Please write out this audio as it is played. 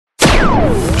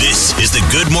This is the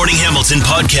Good Morning Hamilton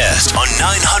podcast on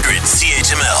 900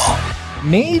 CHML.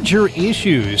 Major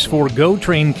issues for GO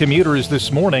train commuters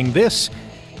this morning. This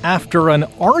after an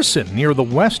arson near the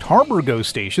West Harbour GO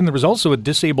station. There was also a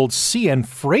disabled CN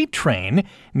freight train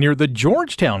near the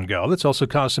Georgetown GO. That's also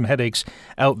caused some headaches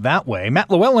out that way.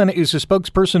 Matt Llewellyn is a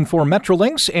spokesperson for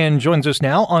Metrolinx and joins us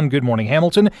now on Good Morning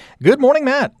Hamilton. Good morning,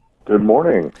 Matt. Good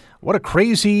morning. What a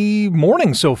crazy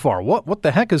morning so far. What the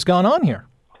heck has gone on here?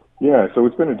 Yeah, so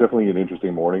it's been definitely an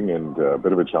interesting morning and a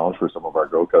bit of a challenge for some of our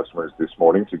GO customers this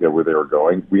morning to get where they were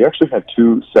going. We actually had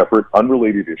two separate,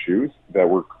 unrelated issues that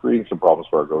were creating some problems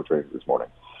for our GO trains this morning.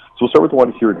 So we'll start with the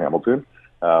one here in Hamilton.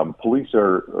 Police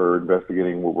are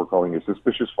investigating what we're calling a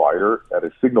suspicious fire at a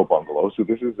signal bungalow. So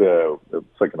this is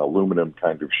it's like an aluminum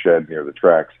kind of shed near the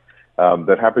tracks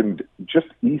that happened just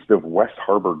east of West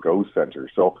Harbour GO Center.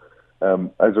 So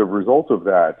as a result of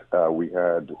that, we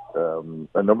had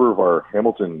a number of our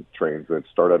Hamilton trains that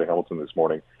start out of Hamilton this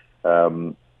morning.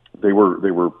 They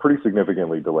were pretty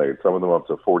significantly delayed, some of them up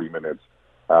to 40 minutes,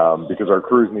 because our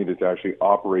crews needed to actually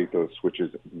operate those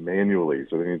switches manually.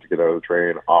 So they needed to get out of the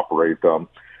train, operate them.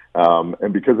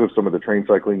 And because of some of the train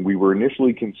cycling, we were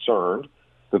initially concerned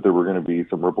that there were going to be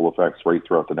some ripple effects right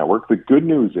throughout the network. The good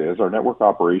news is our network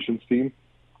operations team,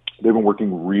 they've been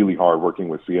working really hard, working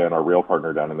with CN, our rail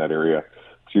partner down in that area,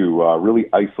 to really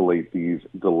isolate these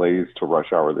delays to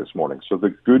rush hour this morning. So the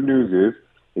good news is,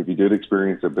 if you did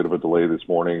experience a bit of a delay this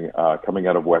morning coming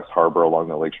out of West Harbour along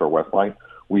the Lakeshore West Line,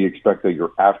 we expect that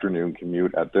your afternoon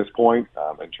commute at this point,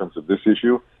 in terms of this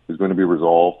issue, is going to be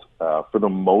resolved for the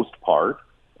most part,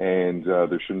 and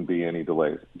there shouldn't be any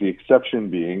delays. The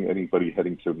exception being anybody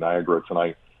heading to Niagara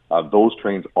tonight. Those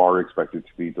trains are expected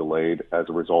to be delayed as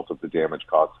a result of the damage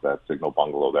caused to that signal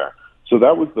bungalow there. So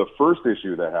that was the first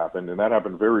issue that happened, and that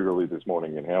happened very early this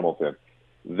morning in Hamilton.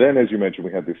 Then, as you mentioned,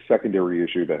 we had this secondary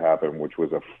issue that happened, which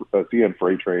was a CN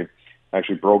freight train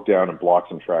actually broke down and blocked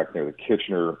some track near the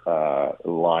Kitchener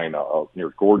line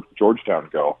near Georgetown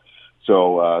GO.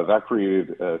 So that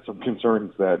created some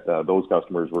concerns that those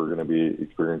customers were going to be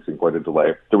experiencing quite a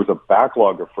delay. There was a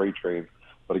backlog of freight trains.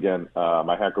 But again,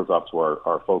 my hat goes off to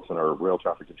our folks in our Rail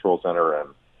Traffic Control Center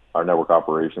and our network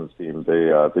operations team.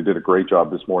 They did a great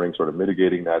job this morning sort of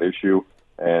mitigating that issue.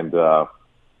 And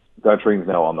that train's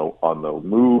now on the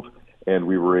move. And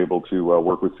we were able to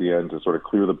work with CN to sort of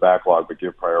clear the backlog but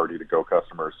give priority to GO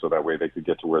customers so that way they could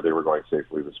get to where they were going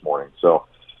safely this morning. So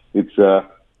it's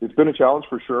been a challenge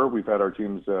for sure. We've had our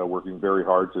teams working very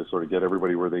hard to sort of get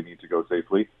everybody where they need to go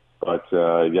safely. But,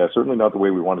 yeah, certainly not the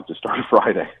way we wanted to start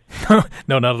Friday.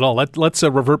 No, not at all. Let's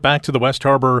revert back to the West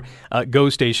Harbour GO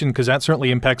station, because that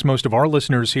certainly impacts most of our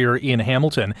listeners here in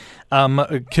Hamilton.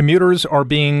 Commuters are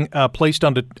being placed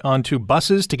onto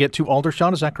buses to get to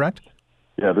Aldershot. Is that correct?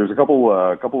 Yeah, there's a couple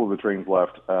of the trains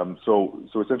left. So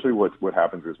essentially what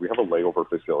happens is we have a layover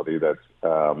facility that's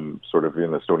sort of in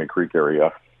the Stony Creek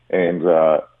area. And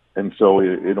so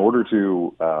in order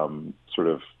to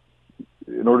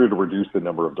reduce the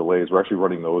number of delays, we're actually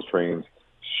running those trains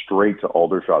straight to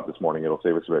Aldershot this morning. It'll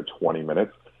save us about 20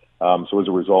 minutes. So as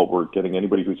a result, we're getting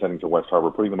anybody who's heading to West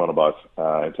Harbour, putting them on a bus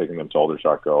and taking them to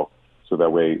Aldershot GO. So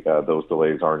that way those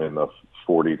delays aren't in the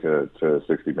 40 to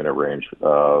 60 minute range.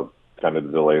 Kind of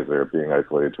the delays there being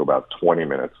isolated to about 20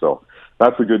 minutes. So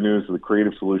that's the good news. The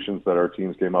creative solutions that our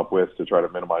teams came up with to try to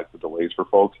minimize the delays for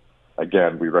folks.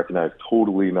 Again, we recognize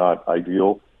totally not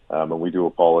ideal. And we do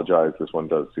apologize. This one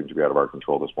does seem to be out of our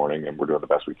control this morning, and we're doing the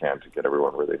best we can to get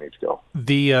everyone where they need to go.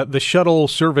 The shuttle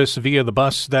service via the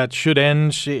bus, that should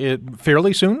end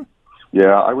fairly soon?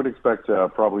 Yeah, I would expect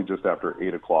probably just after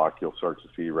 8 o'clock you'll start to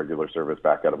see regular service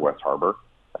back out of West Harbour,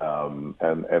 and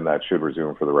that should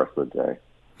resume for the rest of the day.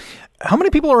 How many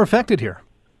people are affected here?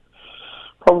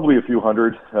 Probably a few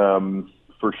hundred.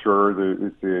 For sure,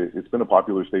 it's been a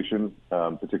popular station,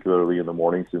 particularly in the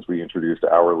morning since we introduced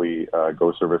hourly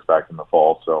GO service back in the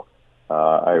fall. So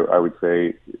I would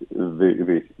say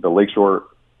the Lakeshore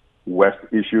West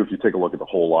issue, if you take a look at the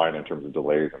whole line in terms of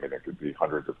delays, I mean, it could be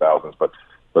hundreds of thousands, but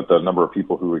the number of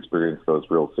people who experienced those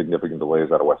real significant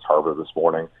delays out of West Harbour this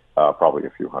morning, probably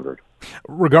a few hundred.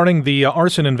 Regarding the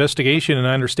arson investigation, and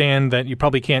I understand that you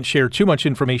probably can't share too much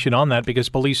information on that because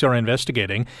police are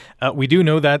investigating. We do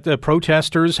know that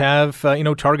protesters have,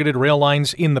 targeted rail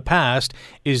lines in the past.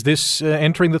 Is this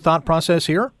entering the thought process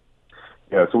here?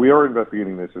 Yeah, so we are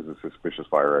investigating this as a suspicious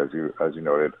fire, as you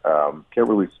noted. Can't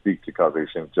really speak to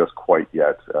causation just quite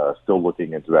yet. Still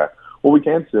looking into that. What we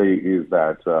can say is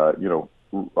that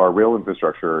our rail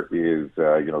infrastructure is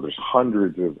there's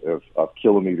hundreds of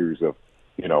kilometers of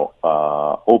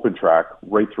open track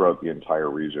right throughout the entire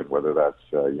region. Whether that's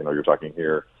you're talking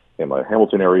here in the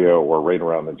Hamilton area or right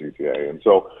around the GTA. And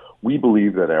so we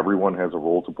believe that everyone has a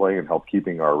role to play in help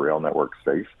keeping our rail network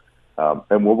safe.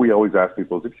 And what we always ask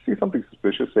people is, if you see something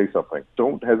suspicious, say something.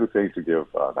 Don't hesitate to give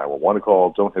 911 a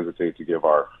call. Don't hesitate to give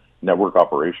our network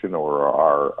operation or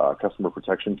our customer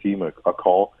protection team a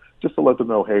call, just to let them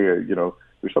know, hey,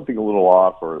 there's something a little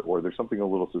off, or there's something a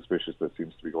little suspicious that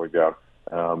seems to be going down,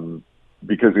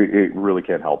 because it really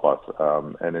can't help us.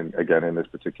 And in this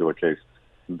particular case,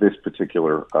 this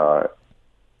particular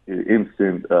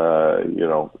instant,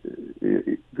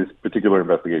 this particular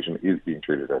investigation is being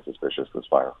treated as suspicious, this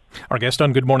fire. Our guest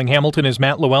on Good Morning Hamilton is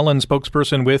Matt Llewellyn,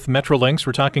 spokesperson with Metrolinx.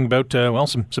 We're talking about,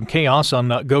 some chaos on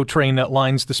GO train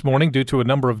lines this morning due to a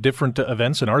number of different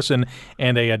events, an arson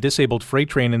and a disabled freight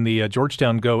train in the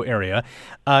Georgetown GO area.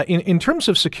 In terms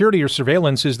of security or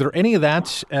surveillance, is there any of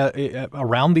that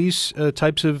around these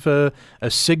types of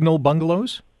signal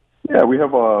bungalows? Yeah, we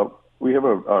have a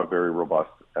very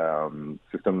robust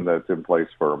system that's in place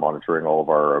for monitoring all of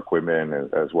our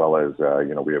equipment, as well as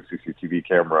we have CCTV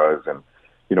cameras, and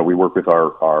we work with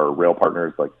our rail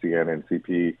partners like CN and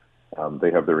CP.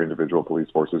 They have their individual police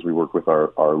forces. We work with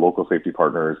our local safety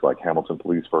partners like Hamilton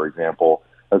Police, for example,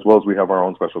 as well as we have our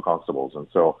own special constables. And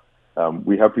so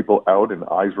we have people out and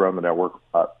eyes around the network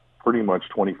pretty much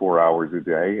 24 hours a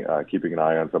day, keeping an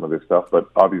eye on some of this stuff. But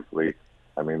obviously,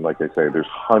 I mean, like I say, there's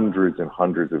hundreds and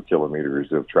hundreds of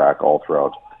kilometers of track all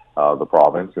throughout the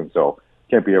province, and so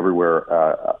can't be everywhere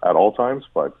at all times.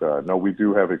 But no, we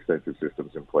do have extensive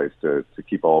systems in place to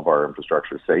keep all of our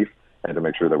infrastructure safe and to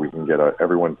make sure that we can get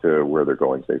everyone to where they're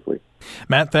going safely.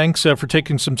 Matt, thanks for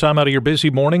taking some time out of your busy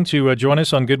morning to join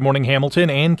us on Good Morning Hamilton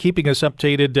and keeping us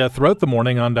updated throughout the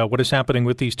morning on what is happening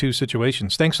with these two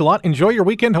situations. Thanks a lot. Enjoy your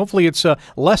weekend. Hopefully it's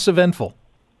less eventful.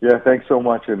 Yeah, thanks so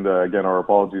much. And again, our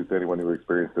apologies to anyone who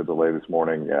experienced a delay this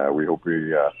morning. We hope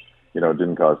we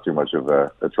didn't cause too much of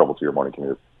a trouble to your morning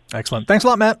commute. Excellent. Thanks a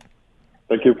lot, Matt.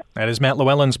 Thank you. That is Matt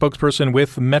Llewellyn, spokesperson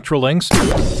with Metrolinx.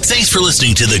 Thanks for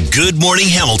listening to the Good Morning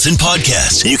Hamilton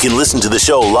podcast. You can listen to the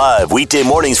show live weekday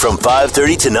mornings from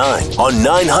 5:30 to 9 on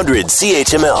 900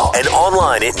 CHML and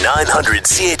online at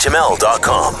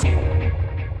 900CHML.com.